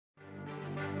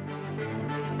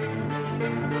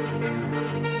Hey,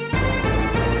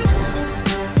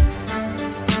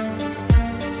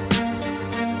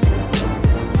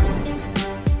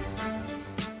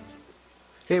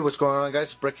 what's going on,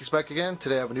 guys? BrightKicks back again.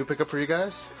 Today I have a new pickup for you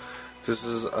guys. This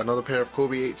is another pair of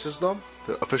Kobe 8 system.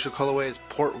 The official colorway is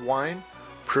Port Wine,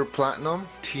 Pure Platinum,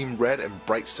 Team Red, and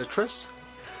Bright Citrus.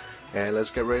 And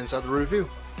let's get right inside the review.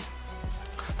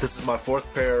 This is my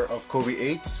fourth pair of Kobe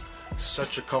 8s.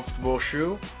 Such a comfortable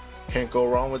shoe. Can't go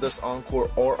wrong with this on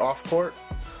court or off court.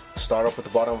 Start up with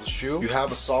the bottom of the shoe. You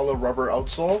have a solid rubber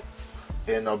outsole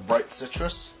in a Bright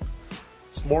Citrus.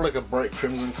 It's more like a bright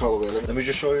crimson colorway. Let me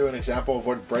just show you an example of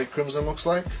what bright crimson looks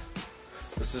like.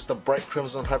 This is the bright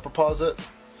crimson Hyperposit.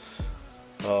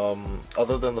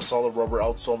 Other than the solid rubber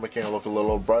outsole making it look a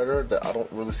little brighter, I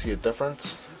don't really see a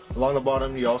difference. Along the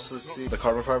bottom you also see the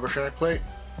carbon fiber shank plate.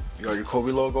 You got your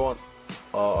Kobe logo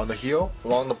on the heel.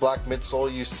 Along the black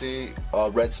midsole you see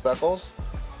red speckles.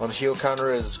 On the heel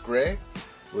counter is gray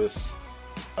with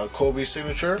a Kobe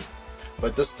signature.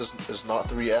 But this is not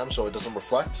 3M, so it doesn't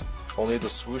reflect. Only the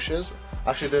swooshes.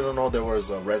 Actually didn't know there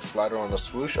was a red splatter on the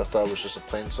swoosh. I thought it was just a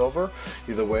plain silver.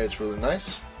 Either way, it's really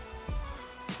nice.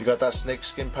 You got that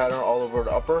snakeskin pattern all over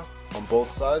the upper, on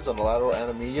both sides, on the lateral and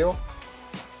the medial.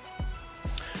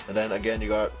 And then again, you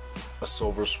got a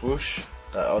silver swoosh.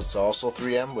 That's also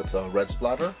 3M with a red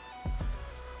splatter.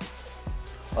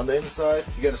 On the inside,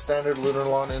 you get a standard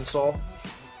Lunarlon insole.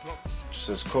 Just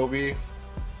says Kobe.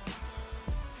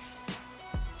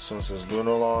 This one says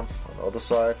Lunarlon on the other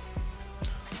side.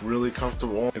 Really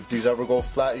comfortable. If these ever go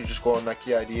flat, you just go on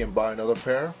Nike ID and buy another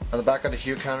pair. On the back of the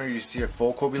heel counter you see a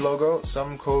full Kobe logo.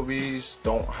 Some Kobe's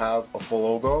don't have a full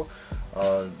logo.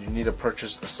 You need to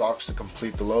purchase the socks to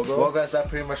complete the logo. Well guys, that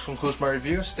pretty much concludes my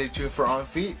review. Stay tuned for On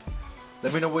Feet.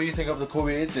 Let me know what you think of the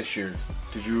Kobe 8 this year.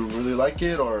 Did you really like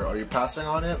it, or are you passing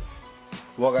on it?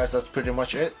 Well guys, that's pretty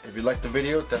much it. If you liked the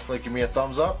video, definitely give me a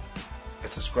thumbs up.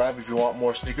 And subscribe if you want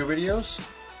more sneaker videos.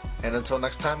 And until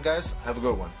next time guys, have a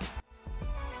good one.